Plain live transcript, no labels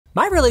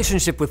My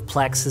relationship with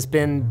Plex has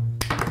been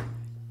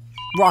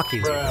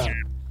rocky.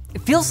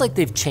 It feels like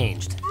they've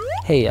changed.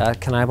 Hey,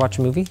 can I watch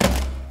a movie?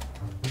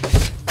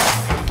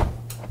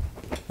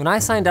 When I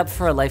signed up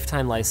for a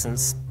lifetime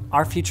license,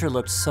 our future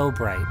looked so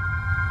bright.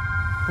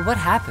 But what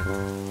happened?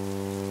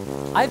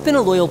 I've been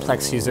a loyal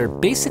Plex user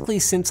basically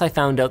since I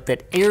found out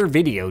that Air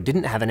Video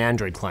didn't have an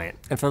Android client.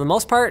 And for the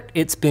most part,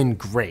 it's been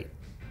great.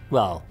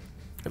 Well,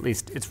 at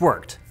least it's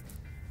worked.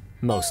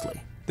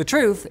 Mostly. The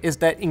truth is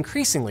that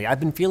increasingly I've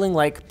been feeling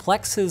like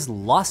Plex has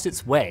lost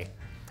its way.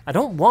 I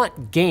don't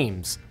want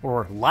games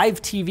or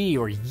live TV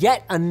or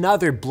yet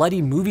another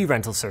bloody movie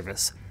rental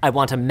service. I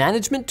want a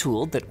management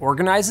tool that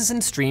organizes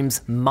and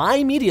streams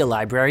my media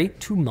library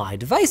to my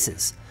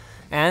devices.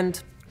 And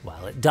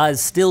while it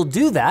does still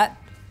do that,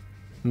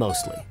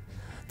 mostly.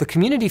 The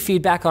community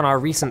feedback on our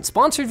recent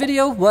sponsored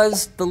video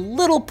was the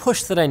little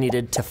push that I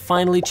needed to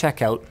finally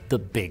check out the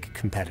big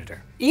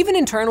competitor. Even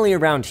internally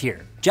around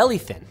here,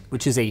 Jellyfin,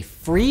 which is a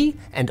free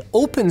and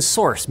open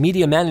source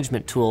media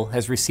management tool,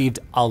 has received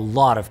a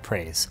lot of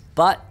praise.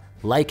 But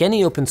like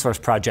any open source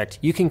project,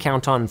 you can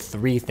count on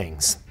 3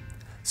 things.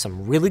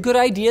 Some really good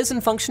ideas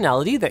and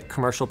functionality that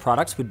commercial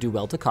products would do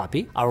well to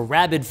copy, a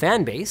rabid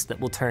fan base that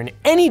will turn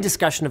any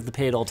discussion of the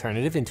paid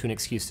alternative into an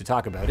excuse to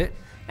talk about it,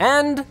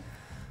 and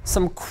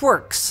some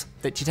quirks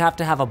that you'd have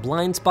to have a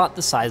blind spot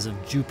the size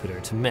of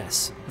Jupiter to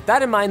miss. With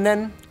that in mind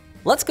then,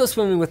 let's go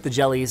swimming with the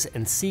jellies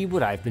and see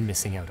what I've been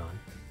missing out on.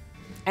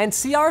 And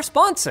see our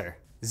sponsor,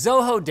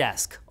 Zoho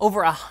Desk.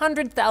 Over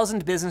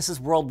 100,000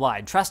 businesses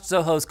worldwide trust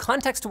Zoho's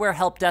context-aware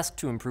help desk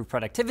to improve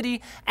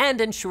productivity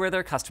and ensure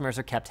their customers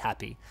are kept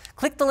happy.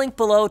 Click the link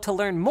below to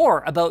learn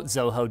more about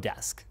Zoho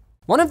Desk.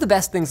 One of the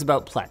best things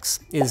about Plex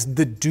is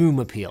the Doom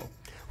appeal.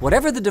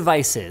 Whatever the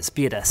device is,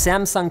 be it a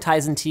Samsung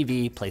Tizen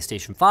TV,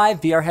 PlayStation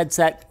 5, VR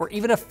headset, or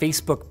even a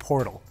Facebook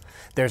portal,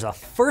 there's a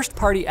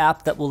first-party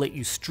app that will let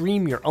you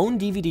stream your own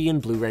DVD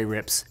and Blu-ray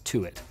rips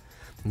to it.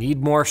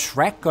 Need more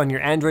Shrek on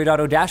your Android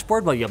Auto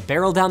dashboard while you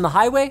barrel down the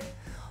highway?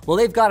 Well,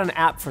 they've got an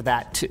app for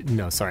that too.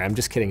 No, sorry, I'm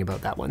just kidding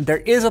about that one. There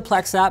is a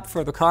Plex app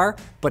for the car,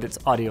 but it's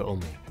audio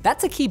only.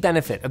 That's a key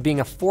benefit of being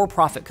a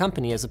for-profit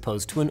company as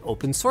opposed to an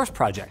open source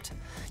project.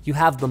 You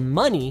have the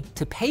money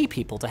to pay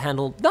people to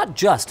handle not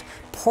just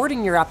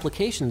porting your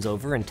applications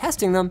over and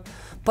testing them,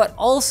 but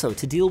also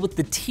to deal with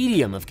the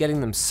tedium of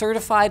getting them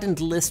certified and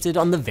listed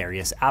on the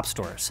various app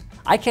stores.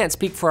 I can't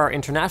speak for our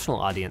international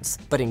audience,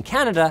 but in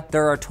Canada,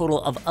 there are a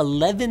total of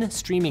 11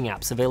 streaming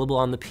apps available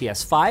on the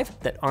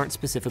PS5 that aren't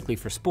specifically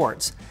for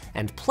sports,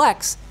 and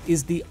Plex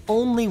is the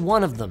only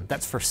one of them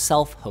that's for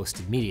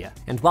self-hosted media.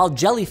 And while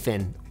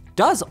Jellyfin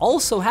does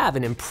also have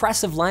an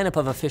impressive lineup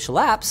of official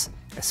apps,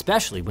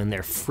 especially when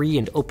their free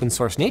and open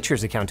source nature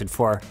is accounted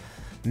for,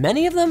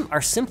 many of them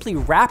are simply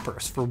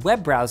wrappers for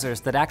web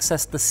browsers that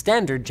access the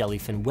standard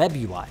Jellyfin web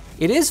UI.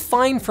 It is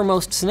fine for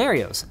most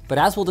scenarios, but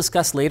as we'll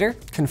discuss later,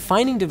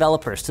 confining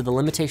developers to the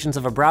limitations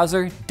of a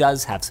browser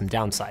does have some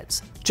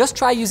downsides. Just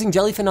try using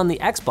Jellyfin on the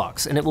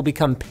Xbox and it will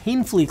become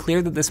painfully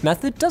clear that this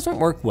method doesn't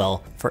work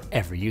well for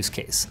every use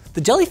case.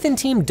 The Jellyfin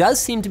team does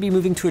seem to be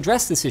moving to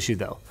address this issue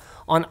though.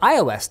 On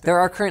iOS, there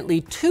are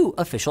currently 2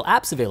 official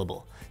apps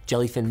available.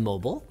 Jellyfin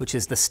Mobile, which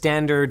is the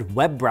standard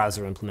web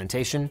browser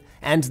implementation,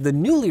 and the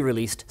newly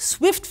released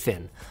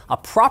SwiftFin, a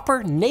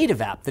proper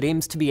native app that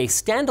aims to be a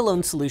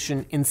standalone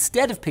solution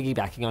instead of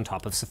piggybacking on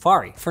top of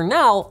Safari. For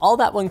now, all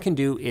that one can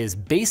do is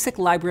basic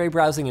library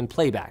browsing and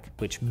playback,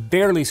 which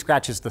barely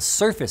scratches the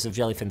surface of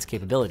Jellyfin's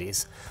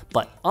capabilities.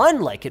 But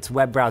unlike its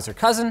web browser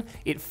cousin,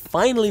 it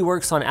finally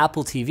works on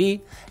Apple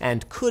TV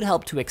and could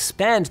help to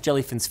expand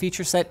Jellyfin's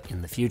feature set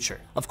in the future.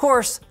 Of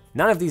course,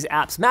 none of these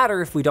apps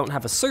matter if we don't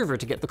have a server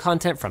to get the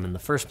content from in the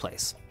first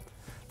place.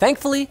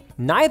 Thankfully,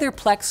 neither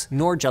Plex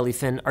nor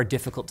Jellyfin are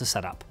difficult to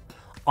set up.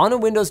 On a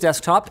Windows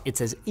desktop,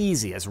 it's as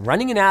easy as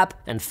running an app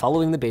and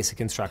following the basic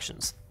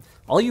instructions.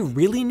 All you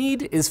really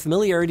need is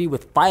familiarity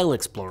with File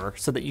Explorer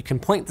so that you can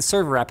point the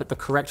server app at the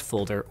correct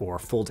folder or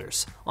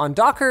folders. On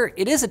Docker,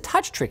 it is a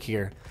touch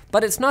trickier,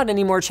 but it's not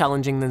any more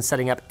challenging than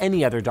setting up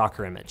any other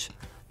Docker image.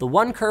 The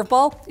one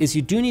curveball is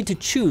you do need to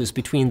choose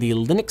between the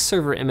Linux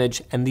server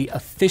image and the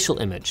official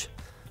image.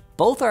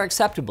 Both are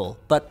acceptable,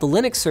 but the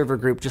Linux server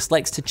group just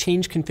likes to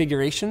change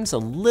configurations a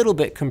little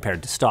bit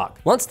compared to stock.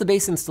 Once the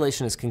base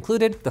installation is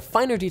concluded, the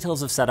finer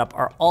details of setup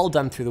are all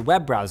done through the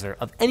web browser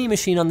of any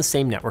machine on the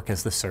same network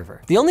as the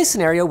server. The only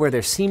scenario where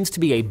there seems to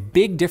be a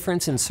big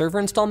difference in server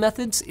install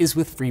methods is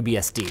with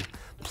FreeBSD.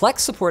 Plex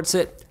supports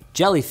it,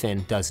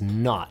 Jellyfin does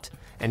not.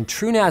 And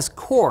TrueNAS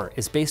Core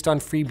is based on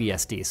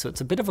FreeBSD, so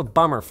it's a bit of a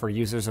bummer for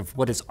users of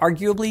what is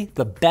arguably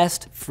the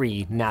best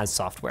free NAS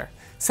software.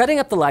 Setting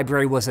up the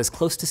library was as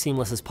close to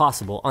seamless as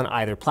possible on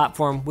either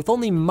platform, with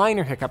only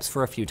minor hiccups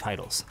for a few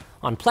titles.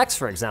 On Plex,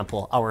 for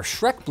example, our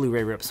Shrek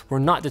Blu-ray rips were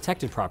not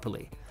detected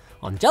properly.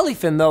 On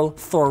Jellyfin though,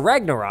 Thor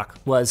Ragnarok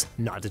was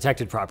not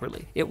detected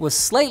properly. It was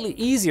slightly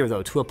easier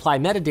though to apply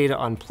metadata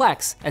on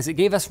Plex, as it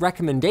gave us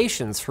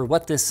recommendations for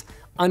what this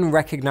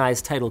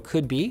unrecognized title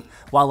could be,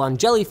 while on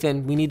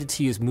Jellyfin we needed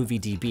to use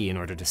MovieDB in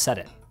order to set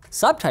it.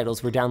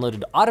 Subtitles were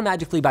downloaded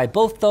automatically by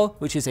both though,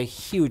 which is a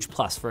huge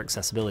plus for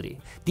accessibility.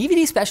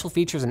 DVD special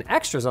features and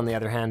extras, on the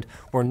other hand,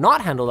 were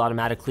not handled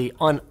automatically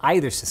on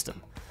either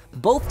system.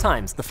 Both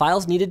times, the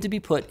files needed to be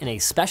put in a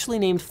specially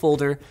named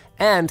folder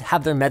and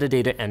have their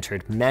metadata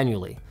entered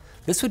manually.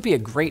 This would be a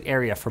great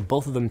area for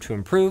both of them to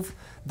improve,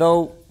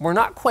 though we're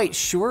not quite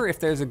sure if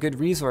there's a good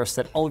resource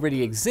that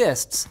already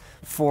exists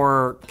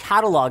for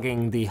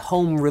cataloging the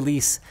home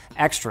release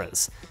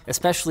extras,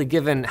 especially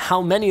given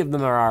how many of them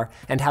there are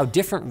and how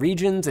different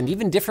regions and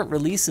even different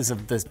releases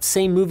of the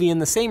same movie in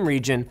the same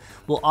region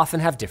will often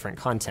have different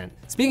content.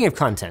 Speaking of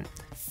content,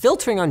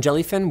 filtering on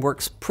Jellyfin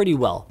works pretty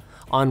well.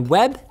 On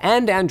web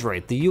and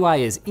Android, the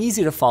UI is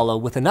easy to follow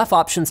with enough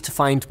options to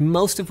find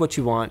most of what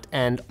you want,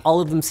 and all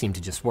of them seem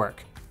to just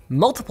work.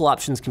 Multiple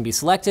options can be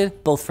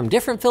selected, both from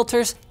different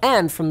filters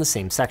and from the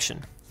same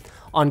section.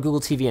 On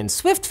Google TV and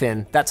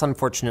SwiftFin, that's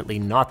unfortunately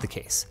not the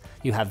case.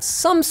 You have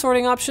some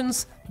sorting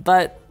options,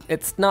 but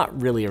it's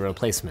not really a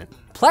replacement.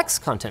 Plex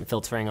content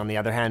filtering, on the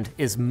other hand,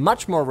 is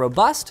much more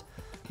robust,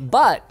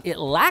 but it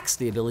lacks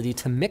the ability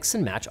to mix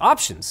and match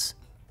options.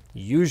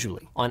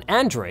 Usually. On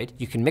Android,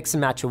 you can mix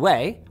and match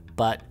away,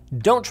 but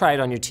don't try it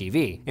on your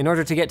TV. In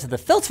order to get to the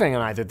filtering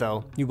on either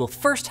though, you will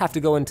first have to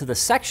go into the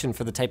section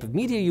for the type of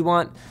media you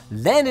want,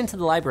 then into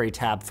the library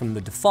tab from the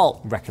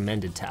default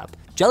recommended tab.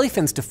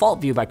 Jellyfin's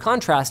default view, by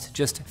contrast,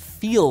 just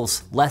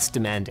feels less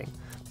demanding.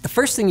 The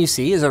first thing you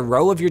see is a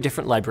row of your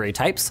different library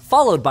types,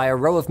 followed by a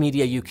row of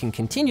media you can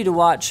continue to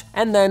watch,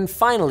 and then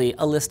finally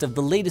a list of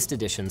the latest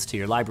additions to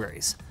your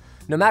libraries.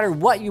 No matter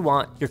what you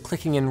want, you're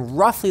clicking in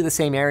roughly the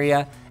same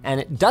area, and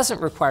it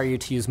doesn't require you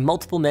to use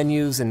multiple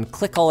menus and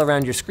click all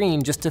around your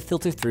screen just to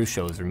filter through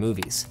shows or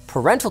movies.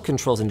 Parental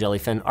controls in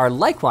Jellyfin are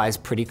likewise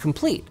pretty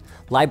complete.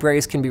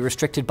 Libraries can be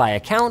restricted by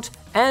account,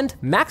 and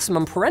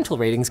maximum parental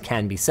ratings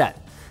can be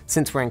set.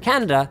 Since we're in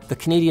Canada, the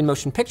Canadian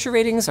motion picture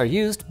ratings are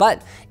used,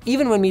 but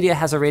even when media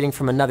has a rating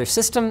from another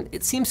system,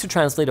 it seems to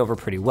translate over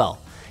pretty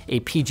well. A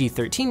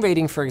PG-13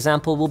 rating, for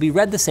example, will be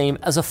read the same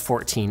as a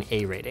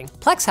 14A rating.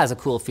 Plex has a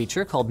cool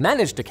feature called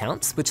Managed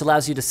Accounts, which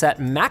allows you to set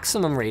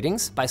maximum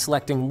ratings by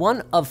selecting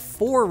one of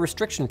 4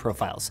 restriction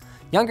profiles: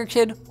 younger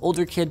kid,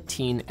 older kid,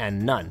 teen,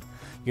 and none.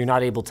 You're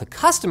not able to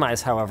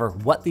customize, however,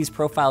 what these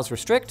profiles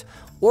restrict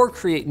or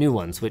create new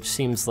ones, which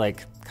seems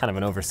like kind of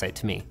an oversight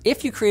to me.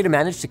 If you create a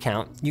managed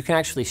account, you can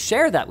actually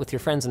share that with your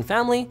friends and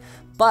family,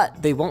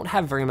 but they won't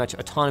have very much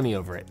autonomy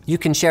over it. You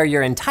can share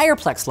your entire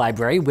Plex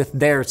library with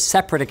their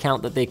separate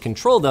account that they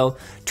control though,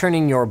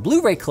 turning your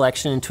Blu-ray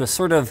collection into a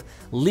sort of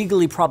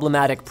legally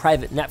problematic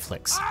private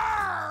Netflix.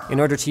 In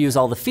order to use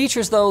all the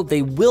features though,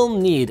 they will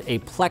need a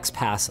Plex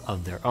pass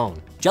of their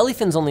own.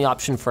 Jellyfin's only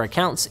option for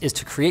accounts is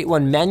to create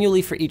one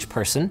manually for each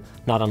person,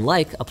 not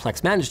unlike a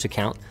Plex managed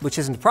account, which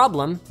isn't a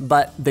problem,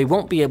 but they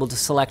won't be able to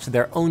select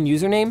their own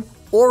username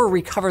or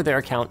recover their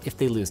account if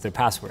they lose their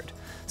password.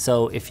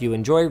 So if you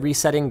enjoy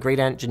resetting Great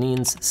Aunt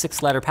Janine's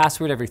 6-letter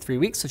password every 3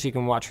 weeks so she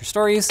can watch her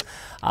stories,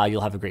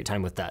 you'll have a great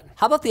time with that.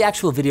 How about the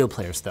actual video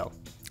players though?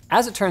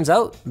 As it turns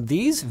out,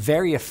 these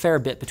vary a fair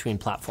bit between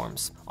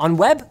platforms. On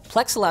web,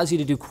 Plex allows you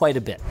to do quite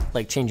a bit,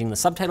 like changing the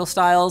subtitle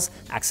styles,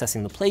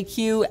 accessing the play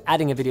queue,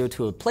 adding a video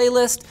to a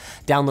playlist,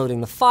 downloading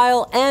the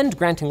file, and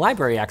granting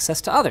library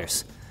access to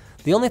others.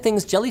 The only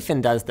things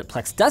Jellyfin does that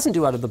Plex doesn't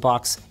do out of the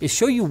box is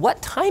show you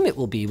what time it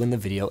will be when the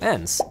video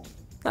ends.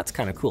 That's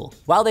kind of cool.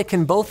 While they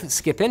can both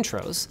skip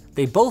intros,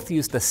 they both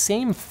use the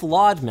same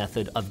flawed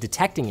method of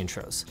detecting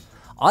intros.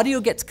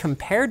 Audio gets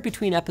compared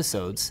between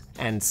episodes,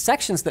 and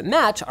sections that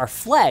match are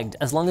flagged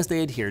as long as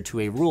they adhere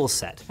to a rule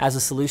set. As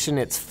a solution,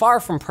 it's far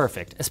from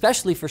perfect,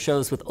 especially for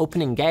shows with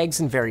opening gags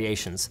and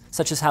variations,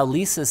 such as how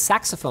Lisa's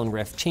saxophone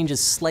riff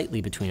changes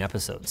slightly between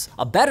episodes.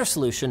 A better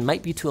solution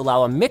might be to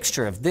allow a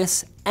mixture of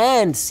this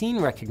and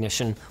scene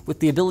recognition with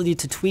the ability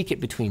to tweak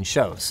it between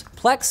shows.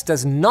 Plex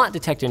does not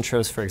detect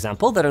intros, for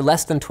example, that are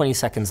less than 20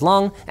 seconds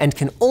long and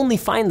can only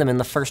find them in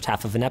the first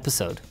half of an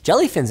episode.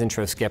 Jellyfin's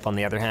intro skip, on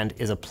the other hand,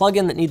 is a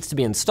plugin that needs to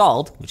be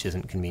installed, which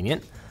isn't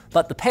convenient,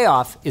 but the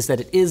payoff is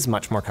that it is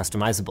much more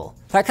customizable.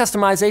 That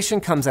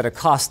customization comes at a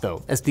cost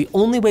though, as the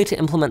only way to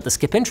implement the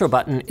skip intro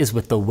button is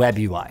with the web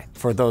UI.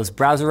 For those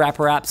browser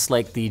wrapper apps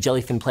like the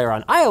Jellyfin player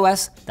on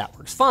iOS, that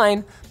works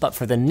fine, but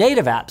for the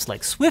native apps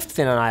like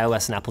SwiftFin on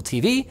iOS and Apple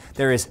TV,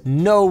 there is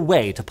no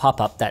way to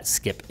pop up that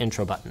skip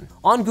intro button.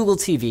 On Google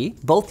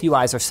TV, both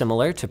UIs are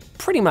similar to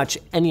pretty much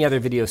any other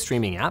video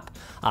streaming app.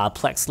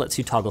 Plex lets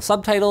you toggle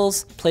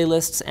subtitles,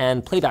 playlists,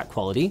 and playback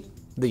quality,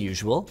 the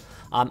usual.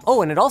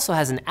 Oh, and it also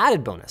has an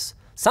added bonus.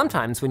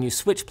 Sometimes when you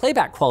switch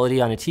playback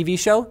quality on a TV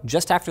show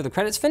just after the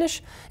credits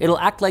finish, it'll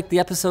act like the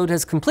episode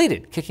has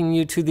completed, kicking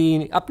you to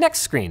the up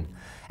next screen.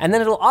 And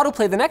then it'll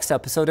autoplay the next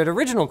episode at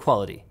original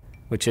quality,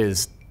 which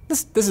is,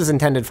 this is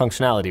intended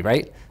functionality,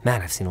 right?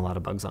 Man, I've seen a lot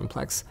of bugs on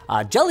Plex.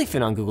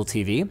 Jellyfin on Google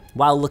TV,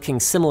 while looking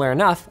similar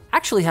enough,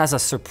 actually has a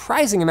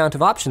surprising amount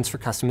of options for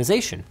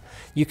customization.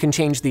 You can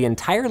change the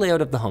entire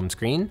layout of the home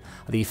screen,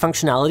 the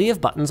functionality of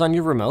buttons on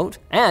your remote,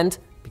 and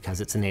Because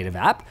it's a native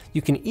app,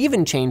 you can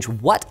even change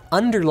what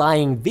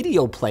underlying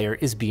video player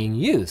is being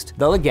used.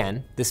 Though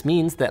again, this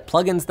means that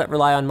plugins that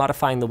rely on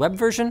modifying the web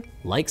version,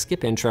 like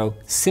Skip Intro,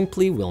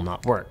 simply will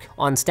not work.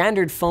 On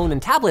standard phone and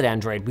tablet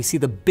Android, we see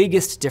the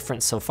biggest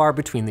difference so far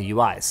between the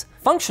UIs.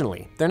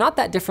 Functionally, they're not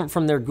that different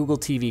from their Google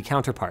TV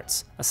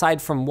counterparts,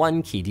 aside from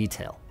one key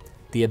detail: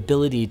 the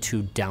ability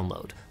to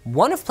download.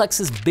 One of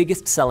Plex's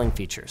biggest selling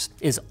features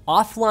is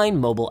offline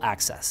mobile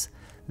access.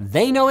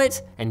 They know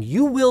it, and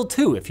you will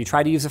too if you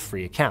try to use a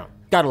free account.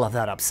 Gotta love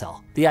that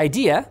upsell. The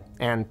idea,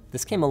 and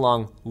this came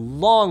along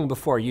long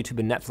before YouTube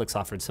and Netflix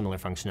offered similar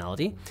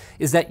functionality,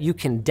 is that you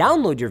can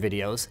download your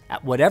videos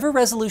at whatever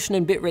resolution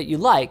and bitrate you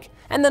like,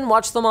 and then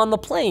watch them on the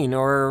plane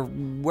or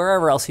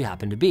wherever else you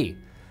happen to be.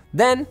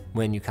 Then,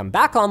 when you come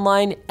back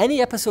online,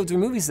 any episodes or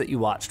movies that you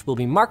watched will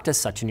be marked as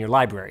such in your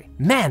library.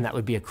 Man, that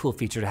would be a cool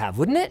feature to have,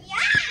 wouldn't it?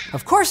 Yeah!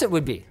 Of course it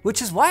would be,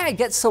 which is why I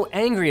get so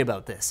angry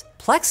about this.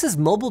 Plex's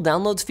mobile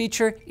downloads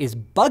feature is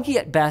buggy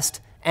at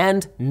best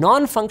and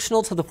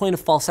non-functional to the point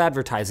of false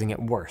advertising at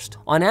worst.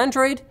 On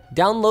Android,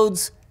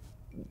 downloads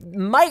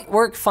might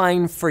work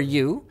fine for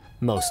you,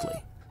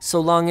 mostly, so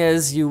long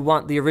as you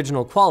want the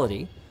original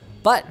quality,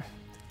 but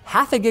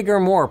half a gig or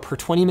more per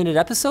 20-minute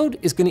episode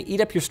is gonna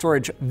eat up your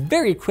storage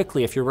very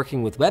quickly if you're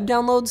working with web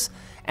downloads,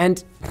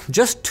 and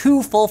just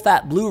 2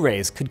 full-fat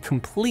Blu-rays could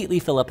completely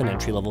fill up an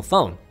entry-level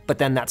phone. But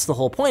then that's the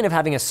whole point of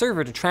having a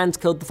server to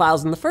transcode the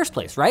files in the first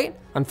place, right?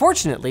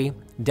 Unfortunately,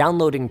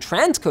 downloading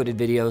transcoded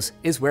videos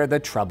is where the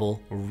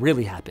trouble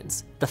really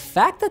happens. The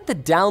fact that the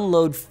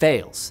download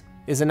fails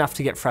is enough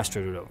to get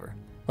frustrated over.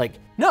 Like,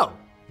 no,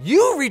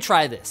 you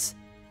retry this.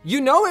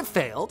 You know it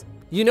failed.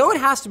 You know it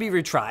has to be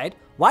retried.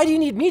 Why do you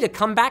need me to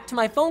come back to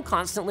my phone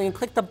constantly and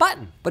click the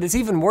button? But it's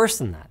even worse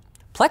than that.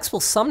 Plex will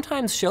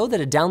sometimes show that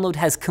a download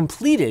has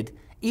completed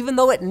even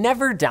though it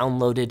never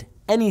downloaded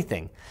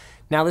anything.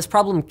 Now, this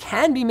problem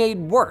can be made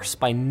worse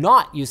by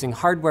not using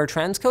hardware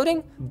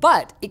transcoding,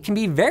 but it can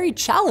be very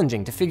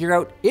challenging to figure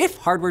out if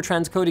hardware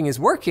transcoding is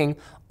working,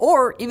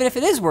 or even if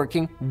it is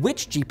working,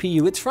 which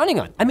GPU it's running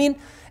on. I mean,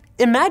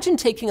 imagine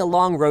taking a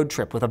long road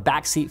trip with a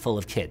backseat full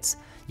of kids.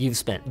 You've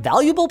spent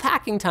valuable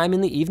packing time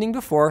in the evening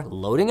before,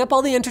 loading up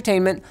all the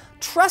entertainment,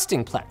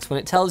 trusting Plex when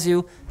it tells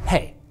you,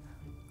 hey,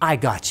 I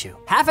got you.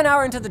 Half an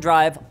hour into the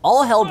drive,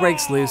 all hell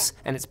breaks loose,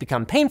 and it's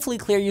become painfully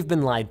clear you've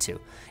been lied to.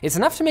 It's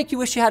enough to make you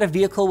wish you had a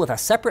vehicle with a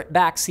separate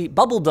backseat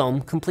bubble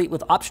dome, complete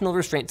with optional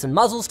restraints and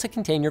muzzles to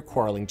contain your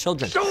quarreling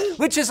children.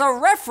 Which is a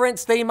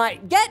reference they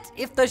might get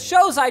if the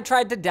shows I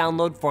tried to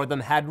download for them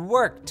had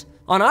worked.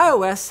 On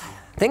iOS,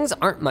 things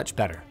aren't much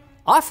better.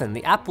 Often,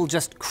 the app will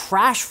just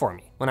crash for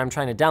me when I'm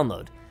trying to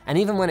download. And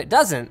even when it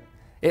doesn't,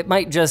 it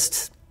might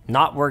just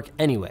not work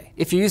anyway.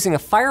 If you're using a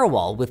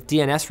firewall with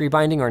DNS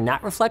rebinding or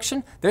NAT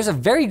reflection, there's a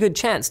very good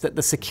chance that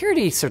the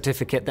security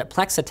certificate that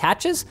Plex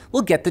attaches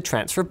will get the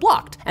transfer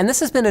blocked. And this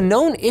has been a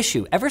known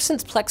issue ever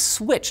since Plex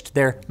switched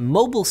their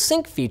mobile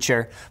sync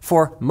feature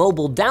for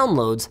mobile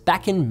downloads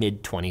back in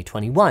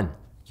mid-2021.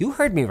 You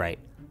heard me right.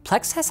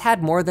 Plex has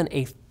had more than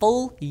a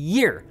full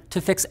year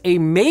to fix a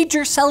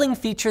major selling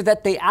feature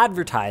that they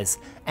advertise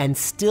and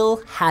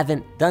still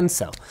haven't done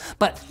so.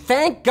 But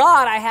thank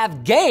God I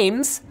have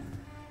games.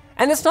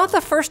 And it's not the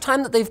first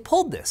time that they've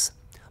pulled this.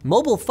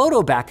 Mobile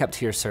photo backup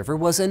to your server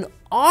was an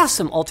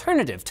awesome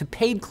alternative to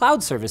paid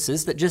cloud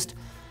services that just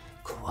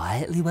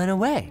quietly went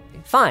away.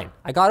 Fine,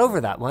 I got over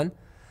that one.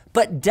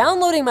 But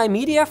downloading my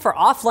media for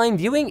offline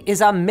viewing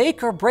is a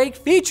make or break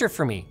feature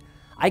for me.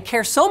 I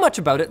care so much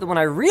about it that when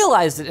I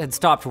realized it had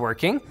stopped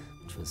working,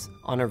 which was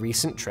on a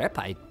recent trip,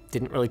 I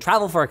didn't really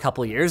travel for a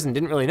couple years and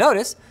didn't really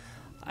notice,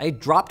 I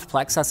dropped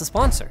Plex as a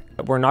sponsor.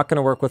 We're not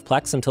gonna work with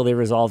Plex until they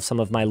resolve some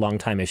of my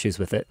longtime issues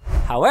with it.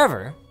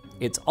 However,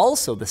 it's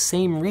also the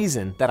same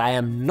reason that I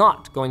am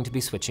not going to be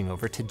switching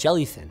over to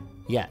Jellyfin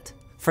yet.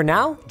 For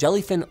now,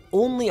 Jellyfin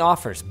only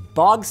offers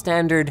bog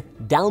standard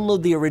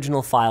download the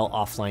original file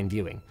offline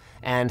viewing,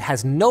 and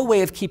has no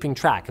way of keeping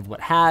track of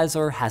what has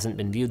or hasn't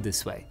been viewed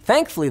this way.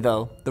 Thankfully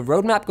though, the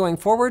roadmap going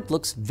forward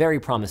looks very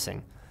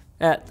promising,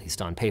 at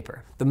least on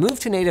paper. The move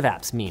to native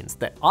apps means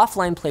that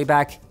offline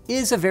playback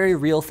is a very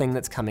real thing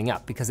that's coming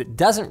up because it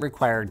doesn't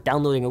require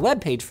downloading a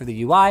web page for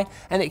the UI,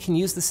 and it can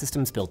use the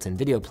system's built-in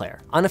video player.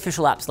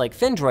 Unofficial apps like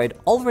Findroid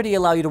already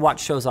allow you to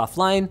watch shows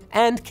offline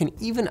and can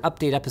even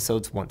update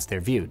episodes once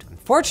they're viewed.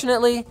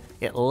 Unfortunately,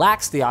 it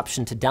lacks the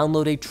option to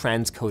download a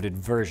transcoded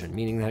version,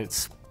 meaning that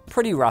it's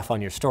pretty rough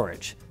on your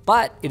storage.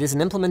 But it is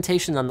an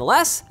implementation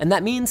nonetheless, and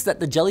that means that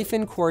the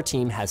Jellyfin core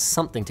team has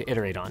something to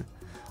iterate on.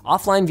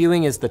 Offline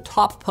viewing is the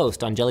top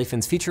post on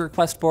Jellyfin's feature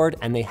request board,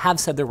 and they have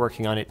said they're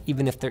working on it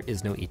even if there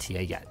is no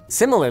ETA yet.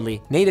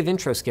 Similarly, native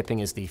intro skipping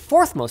is the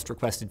 4th most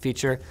requested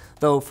feature,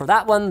 though for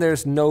that one,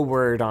 there's no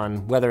word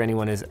on whether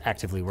anyone is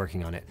actively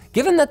working on it.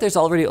 Given that there's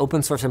already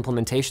open source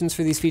implementations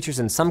for these features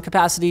in some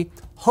capacity,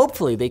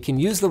 hopefully they can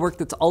use the work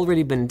that's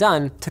already been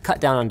done to cut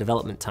down on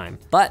development time.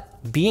 But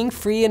being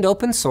free and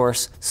open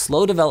source,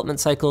 slow development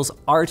cycles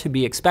are to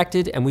be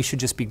expected, and we should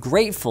just be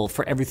grateful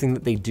for everything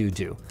that they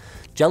do.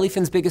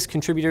 Jellyfin's biggest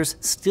contributors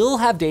still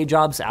have day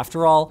jobs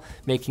after all,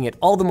 making it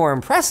all the more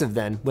impressive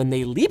then when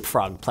they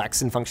leapfrog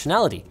Plex in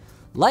functionality,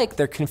 like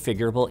their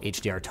configurable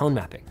HDR tone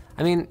mapping.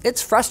 I mean,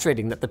 it's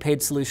frustrating that the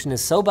paid solution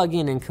is so buggy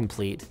and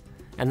incomplete,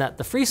 and that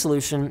the free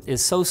solution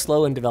is so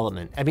slow in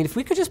development. I mean, if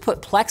we could just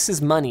put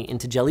Plex's money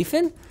into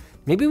Jellyfin,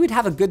 maybe we'd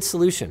have a good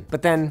solution.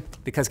 But then,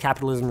 because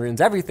capitalism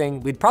ruins everything,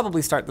 we'd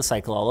probably start the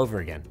cycle all over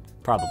again.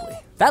 Probably.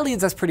 That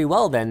leads us pretty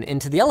well then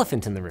into the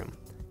elephant in the room.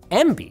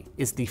 eMbY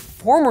is the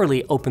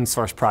formerly open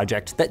source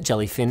project that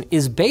Jellyfin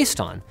is based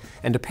on,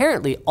 and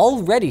apparently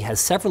already has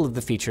several of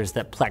the features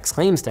that Plex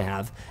claims to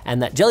have,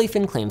 and that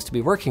Jellyfin claims to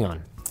be working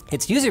on.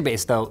 Its user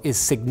base, though, is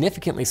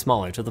significantly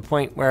smaller, to the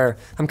point where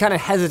I'm kind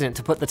of hesitant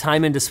to put the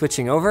time into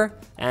switching over,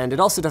 and it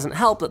also doesn't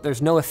help that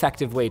there's no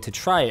effective way to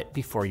try it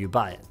before you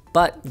buy it.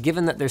 But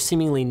given that there's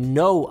seemingly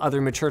no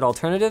other matured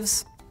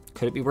alternatives,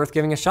 could it be worth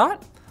giving a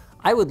shot?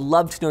 I would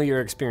love to know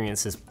your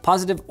experiences,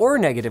 positive or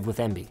negative, with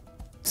eMbY.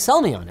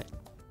 Sell me on it,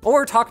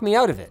 or talk me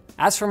out of it.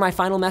 As for my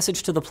final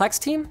message to the Plex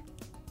team,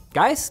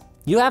 guys,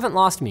 you haven't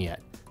lost me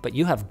yet, but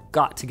you have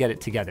got to get it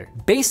together.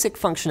 Basic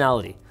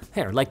functionality.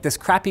 Here, like this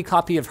crappy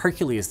copy of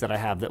Hercules that I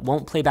have that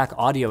won't play back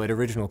audio at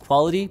original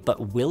quality,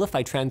 but will if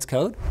I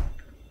transcode.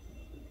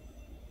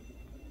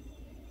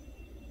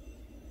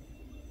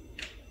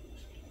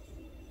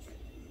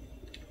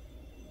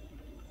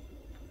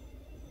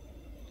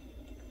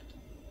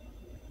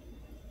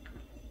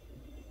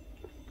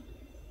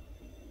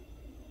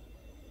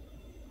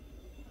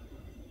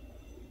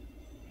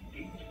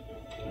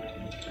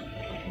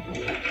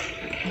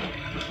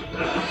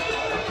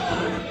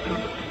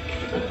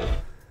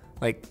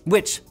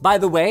 Which, by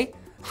the way,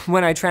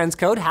 when I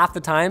transcode, half the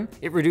time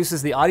it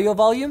reduces the audio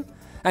volume,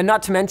 and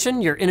not to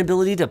mention your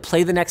inability to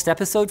play the next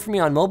episode for me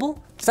on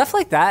mobile. Stuff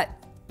like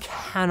that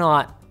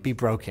cannot be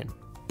broken.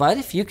 But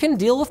if you can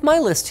deal with my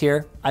list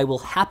here, I will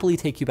happily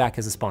take you back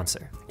as a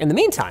sponsor. In the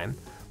meantime,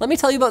 let me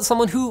tell you about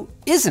someone who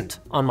isn't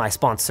on my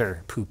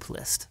sponsor poop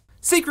list.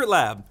 Secret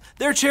Lab.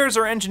 Their chairs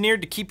are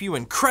engineered to keep you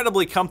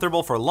incredibly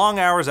comfortable for long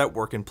hours at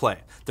work and play.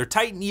 Their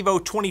Titan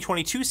Evo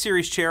 2022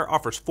 series chair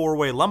offers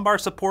 4-way lumbar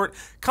support,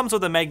 comes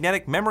with a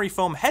magnetic memory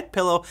foam head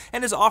pillow,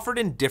 and is offered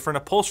in different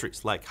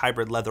upholsteries like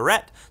hybrid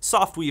leatherette,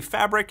 soft weave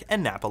fabric,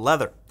 and Napa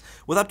leather.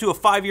 With up to a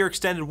 5-year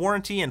extended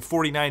warranty and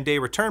 49-day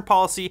return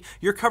policy,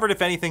 you're covered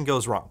if anything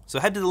goes wrong. So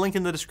head to the link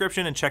in the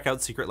description and check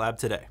out Secret Lab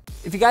today.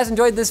 If you guys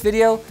enjoyed this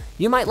video,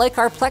 you might like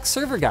our Plex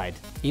server guide.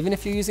 Even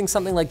if you're using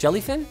something like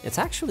Jellyfin, it's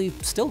actually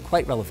still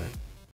quite relevant.